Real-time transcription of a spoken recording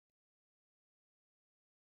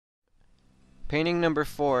Painting number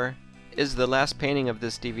 4 is the last painting of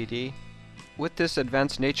this DVD. With this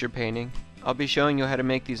advanced nature painting, I'll be showing you how to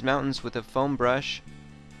make these mountains with a foam brush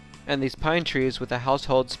and these pine trees with a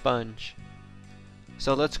household sponge.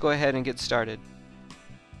 So let's go ahead and get started.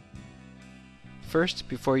 First,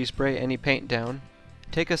 before you spray any paint down,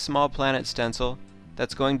 take a small planet stencil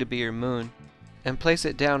that's going to be your moon and place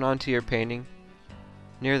it down onto your painting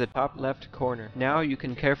near the top left corner. Now you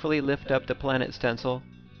can carefully lift up the planet stencil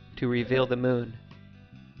to reveal the moon.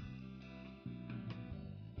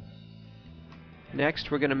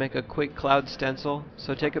 Next, we're going to make a quick cloud stencil,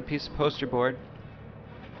 so take a piece of poster board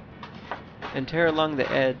and tear along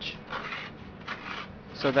the edge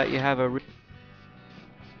so that you have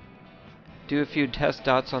do a few test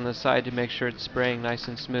dots on the side to make sure it's spraying nice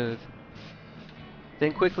and smooth.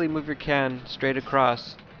 Then quickly move your can straight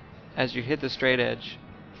across as you hit the straight edge,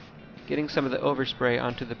 getting some of the overspray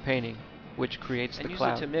onto the painting, which creates the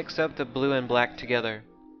cloud. Use it to mix up the blue and black together.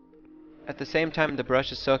 At the same time, the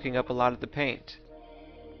brush is soaking up a lot of the paint.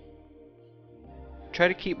 Try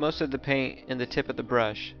to keep most of the paint in the tip of the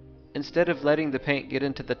brush, instead of letting the paint get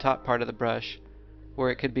into the top part of the brush, where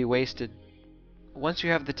it could be wasted. Once you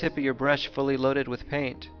have the tip of your brush fully loaded with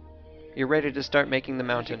paint, you're ready to start making the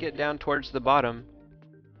mountain. As you get down towards the bottom,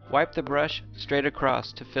 wipe the brush straight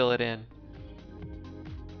across to fill it in.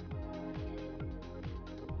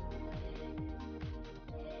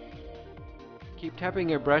 Keep tapping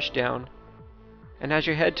your brush down, and as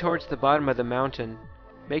you head towards the bottom of the mountain,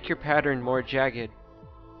 make your pattern more jagged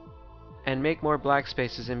and make more black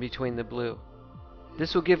spaces in between the blue.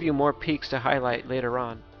 This will give you more peaks to highlight later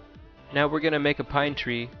on. Now we're going to make a pine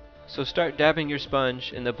tree, so start dabbing your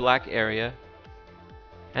sponge in the black area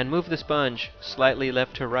and move the sponge slightly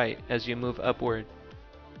left to right as you move upward.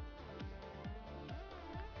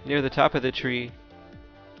 Near the top of the tree,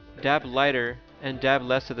 dab lighter and dab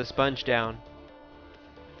less of the sponge down.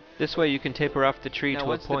 This way you can taper off the tree to a point.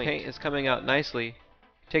 Once the paint is coming out nicely,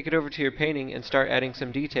 take it over to your painting and start adding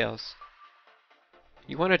some details.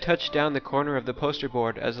 You want to touch down the corner of the poster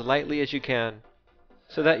board as lightly as you can,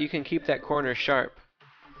 so that you can keep that corner sharp.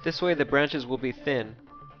 This way the branches will be thin,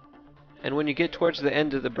 and when you get towards the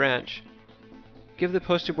end of the branch, give the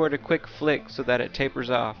poster board a quick flick so that it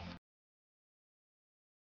tapers off.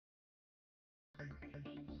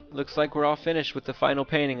 Looks like we're all finished with the final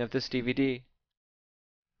painting of this DVD.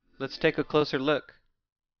 Let's take a closer look.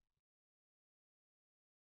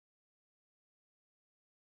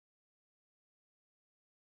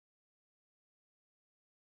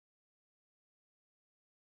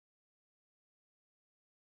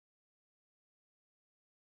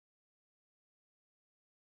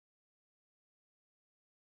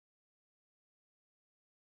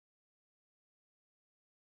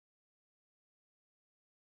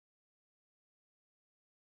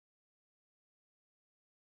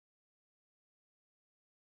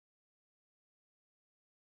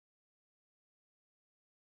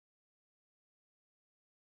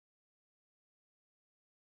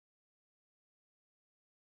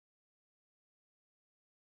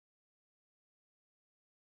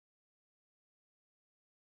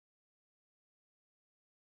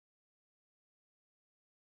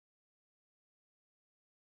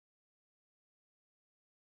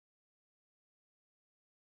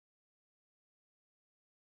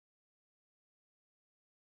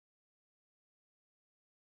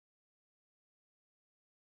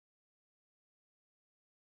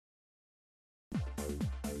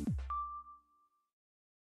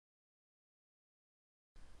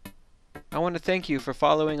 I want to thank you for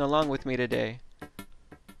following along with me today.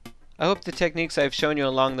 I hope the techniques I've shown you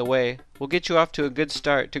along the way will get you off to a good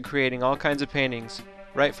start to creating all kinds of paintings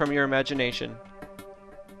right from your imagination.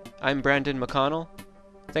 I'm Brandon McConnell.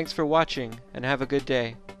 Thanks for watching and have a good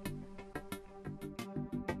day.